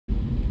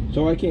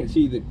So I can't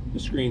see the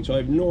screen, so I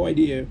have no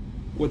idea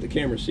what the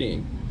camera's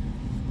seeing.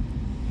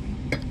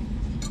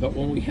 But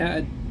when we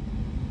had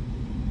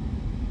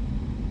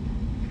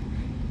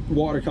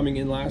water coming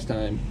in last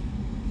time,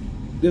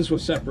 this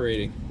was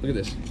separating. Look at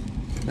this.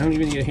 I don't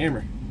even need a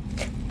hammer.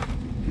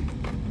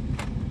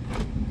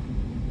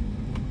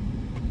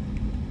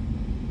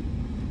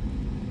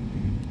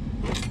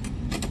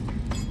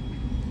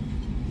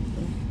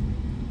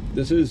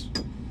 This is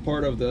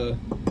part of the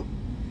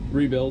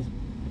rebuild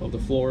of the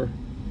floor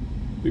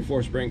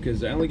before spring,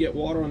 because I only get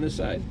water on this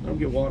side. I don't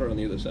get water on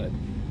the other side,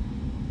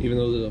 even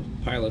though there's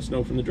a pile of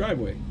snow from the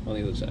driveway on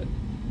the other side.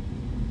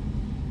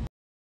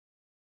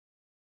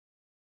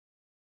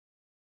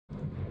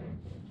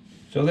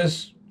 So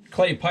this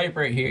clay pipe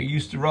right here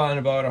used to run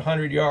about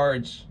 100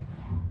 yards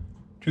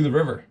to the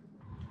river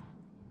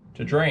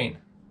to drain.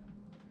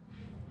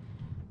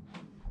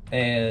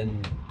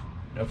 And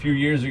a few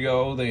years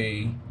ago,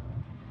 the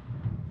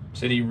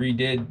city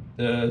redid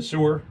the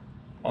sewer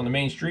on the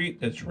main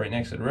street that's right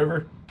next to the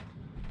river.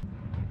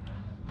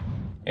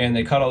 And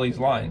they cut all these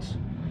lines.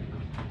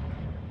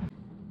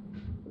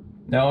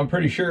 Now I'm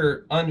pretty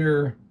sure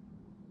under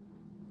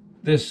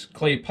this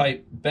clay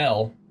pipe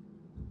bell,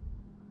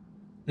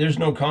 there's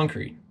no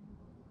concrete.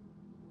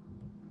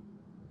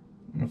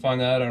 I'm gonna find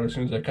that out as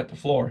soon as I cut the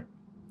floor.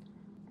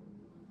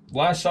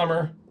 Last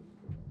summer,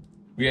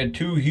 we had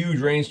 2 huge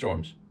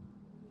rainstorms.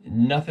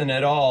 Nothing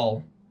at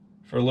all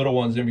for little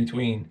ones in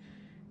between.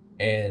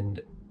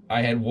 And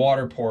I had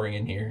water pouring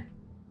in here.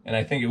 And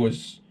I think it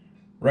was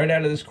right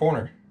out of this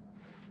corner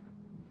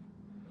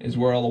is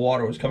where all the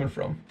water was coming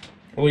from.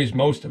 At least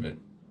most of it.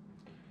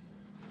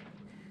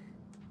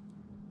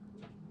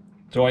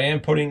 So I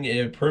am putting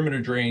a perimeter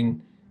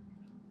drain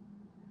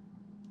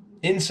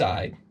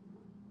inside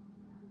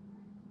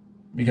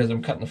because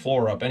I'm cutting the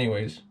floor up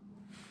anyways.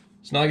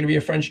 It's not going to be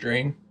a French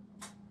drain.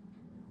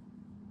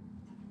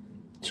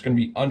 It's going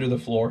to be under the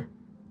floor.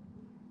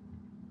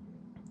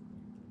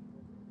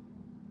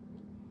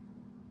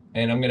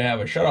 And I'm going to have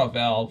a shutoff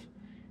valve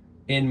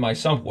in my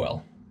sump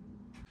well.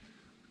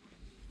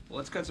 Well,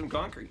 let's cut some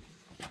concrete.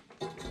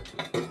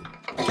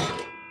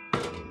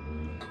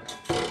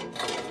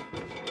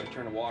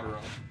 Turn the water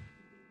on.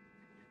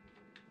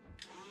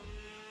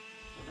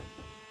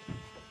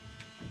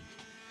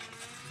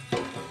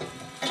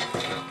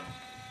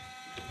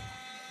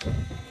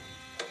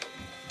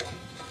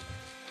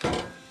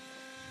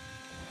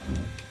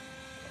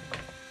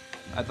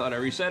 I thought I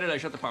reset it, I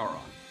shut the power on.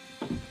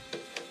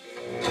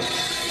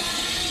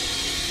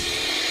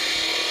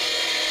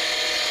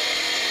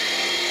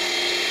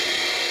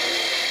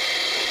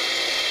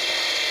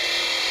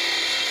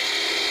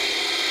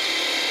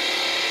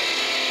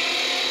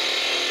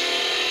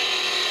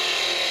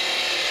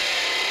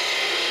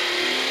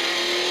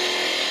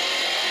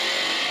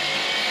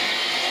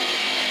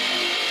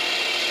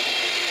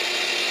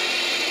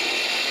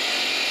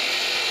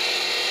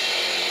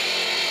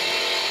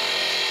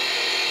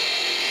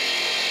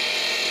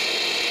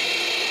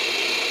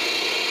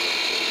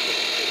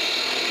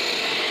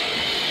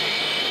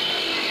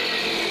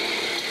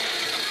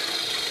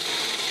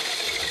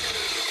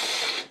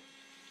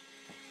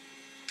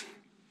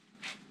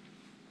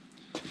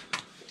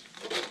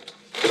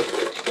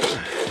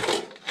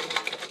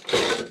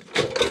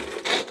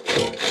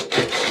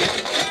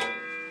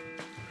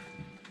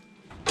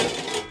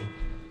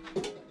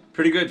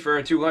 Pretty good for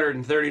a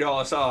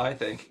 $230 saw, I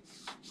think.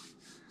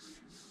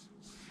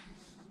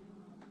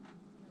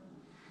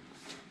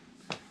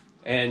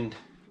 And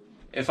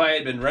if I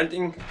had been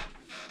renting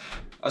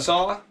a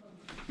saw,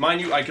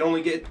 mind you, I can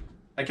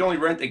only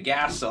rent a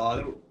gas saw. I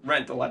don't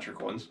rent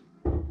electric ones,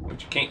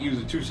 which you can't use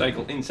a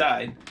 2-cycle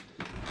inside.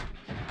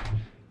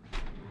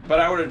 But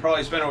I would have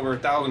probably spent over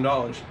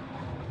 $1,000.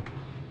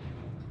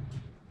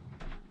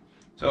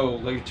 So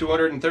like a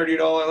 $230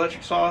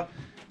 electric saw,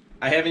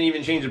 I haven't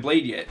even changed the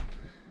blade yet.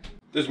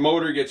 This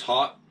motor gets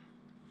hot,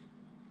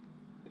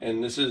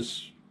 and this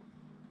is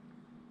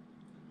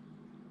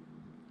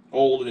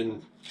old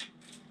and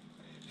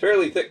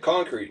fairly thick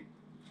concrete.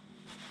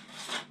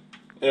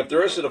 And if the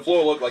rest of the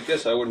floor looked like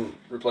this, I wouldn't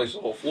replace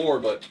the whole floor,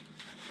 but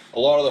a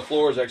lot of the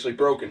floor is actually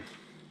broken.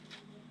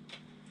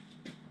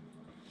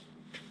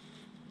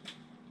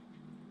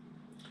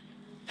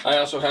 I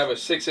also have a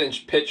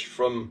 6-inch pitch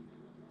from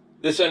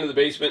this end of the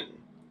basement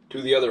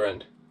to the other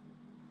end.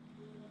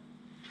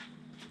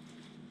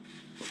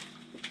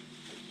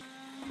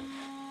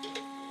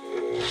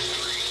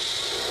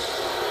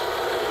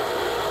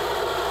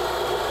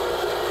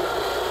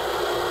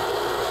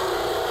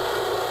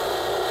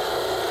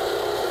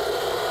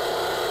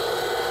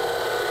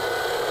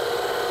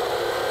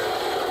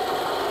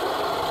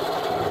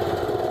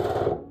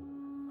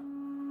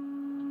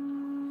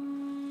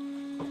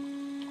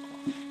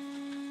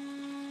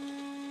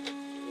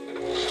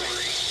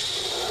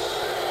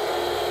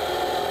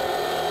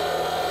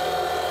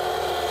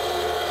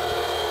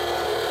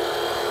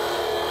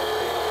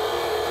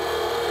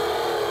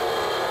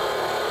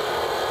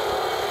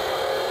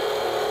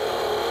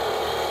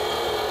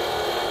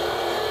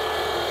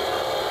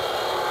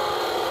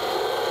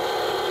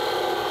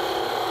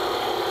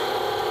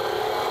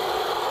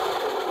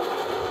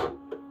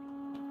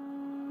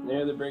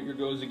 there the brinker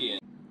goes again.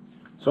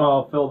 So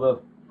I'll fill the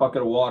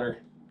bucket of water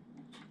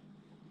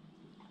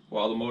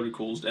while the motor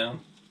cools down.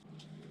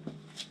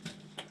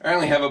 I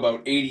only have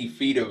about 80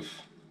 feet of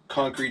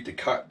concrete to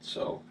cut,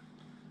 so